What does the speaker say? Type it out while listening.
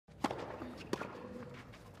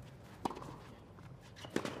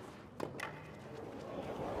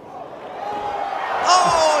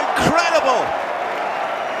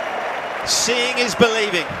seeing is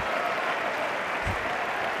believing.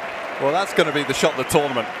 Well, that's going to be the shot of the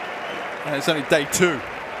tournament. And it's only day 2.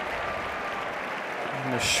 I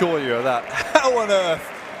can assure you of that. How on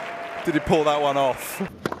earth did he pull that one off?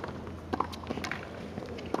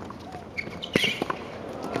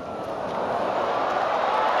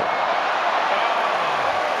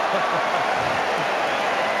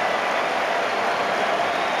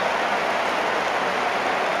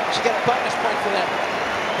 Should get a bonus point for that.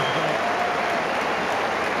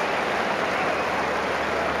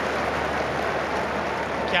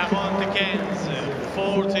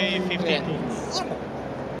 40-15.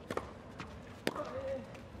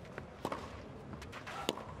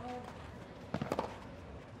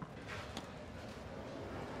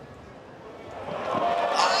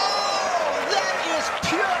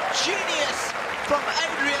 Genius from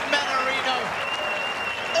Adrian Manarino.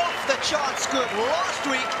 Off the charts good. Last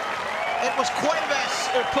week it was Cuevas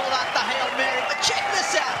who pulled out the Hail Mary, but check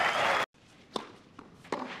this out.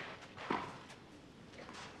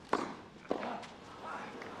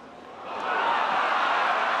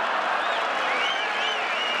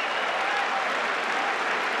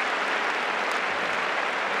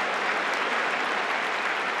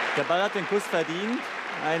 Der Ball hat den Kuss verdient.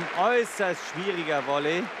 Ein äußerst schwieriger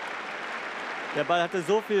Volley. Der Ball hatte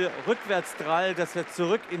so viel Rückwärtsdrall, dass er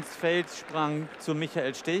zurück ins Feld sprang zu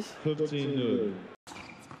Michael Stich. 15-0.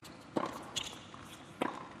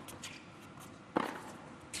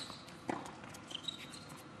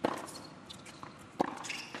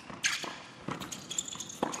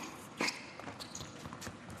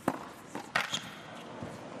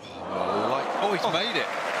 Oh, he's made it.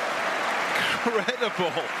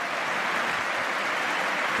 Incredible.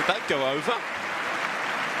 Did that go over?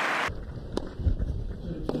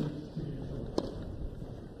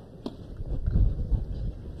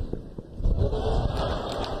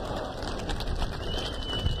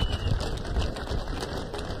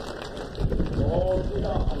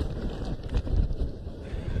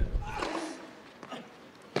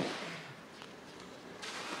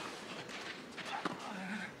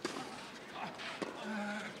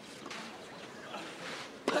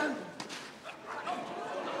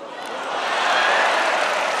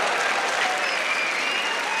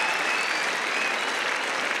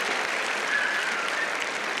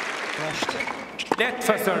 Net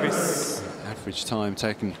for service. Average time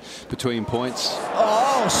taken between points.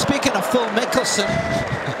 Oh, speaking of Phil Mickelson,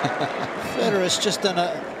 Federer's just done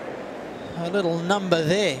a little number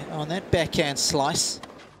there on that backhand slice.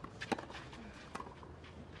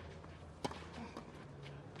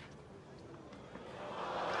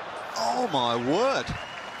 Oh my word.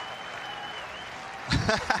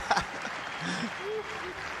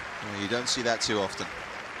 You don't see that too often.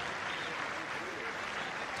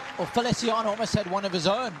 Well, Feliciano almost had one of his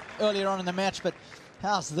own earlier on in the match, but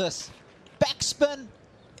how's this? Backspin,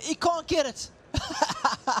 he can't get it.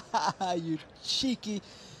 You cheeky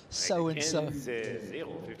so-and-so.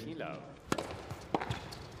 0-15 low.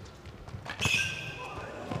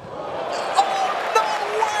 Oh, no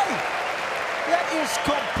way! That is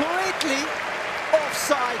completely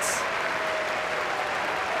offsides.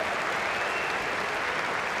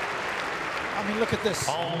 I mean, look at this.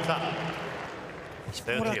 On top.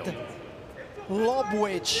 What at the lob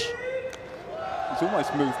wedge. He's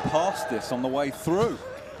almost moved past this on the way through.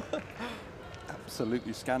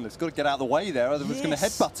 Absolutely scandalous. Got to get out of the way there, otherwise he's going to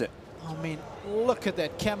headbutt it. I mean, look at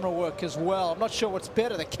that camera work as well. I'm not sure what's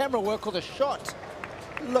better, the camera work or the shot.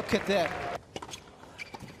 Look at that.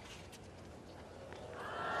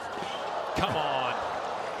 Come on.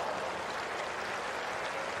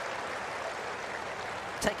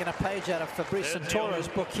 Taking a page out of Fabrice Santoro's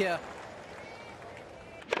book here.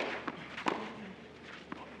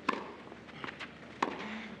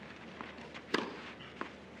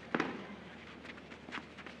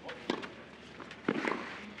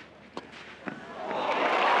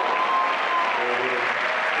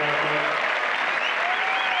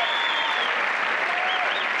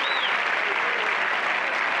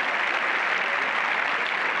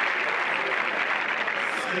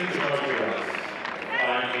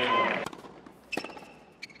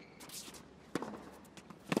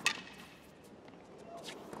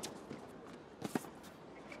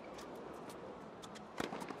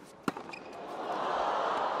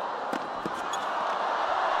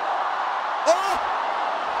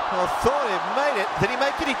 I thought he made it. Did he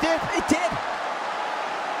make it? He did. He did.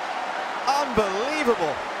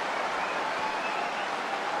 Unbelievable.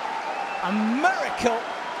 A miracle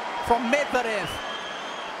from Medvedev.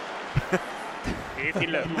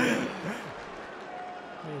 18 low.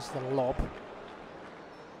 There's the lob,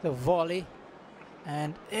 the volley,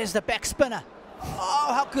 and here's the back spinner.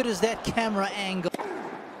 Oh, how good is that camera angle?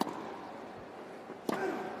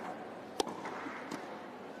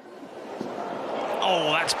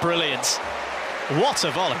 Oh, that's brilliant. What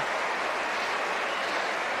a volley.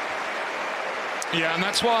 Yeah, and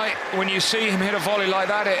that's why when you see him hit a volley like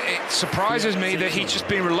that, it surprises me that he's just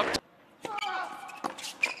been reluctant.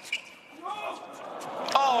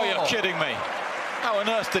 Oh, you're kidding me. How on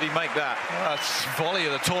earth did he make that? That's volley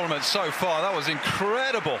of the tournament so far. That was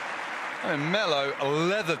incredible. I mean, Melo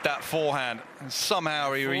leathered that forehand, and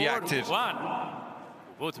somehow he reacted.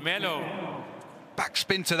 Melo.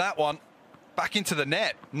 Backspin to that one. Back into the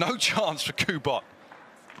net. No chance for Kubot.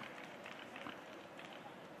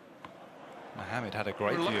 Mohammed had a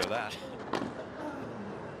great view of that.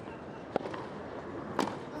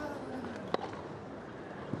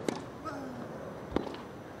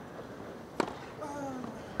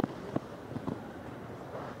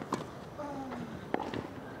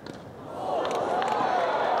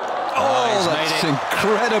 Oh, that's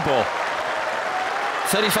incredible.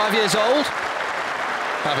 35 years old,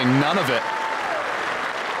 having none of it.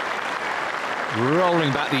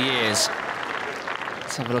 Rolling back the years.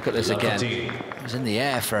 Let's have a look at this again. It was in the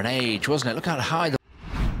air for an age, wasn't it? Look how high the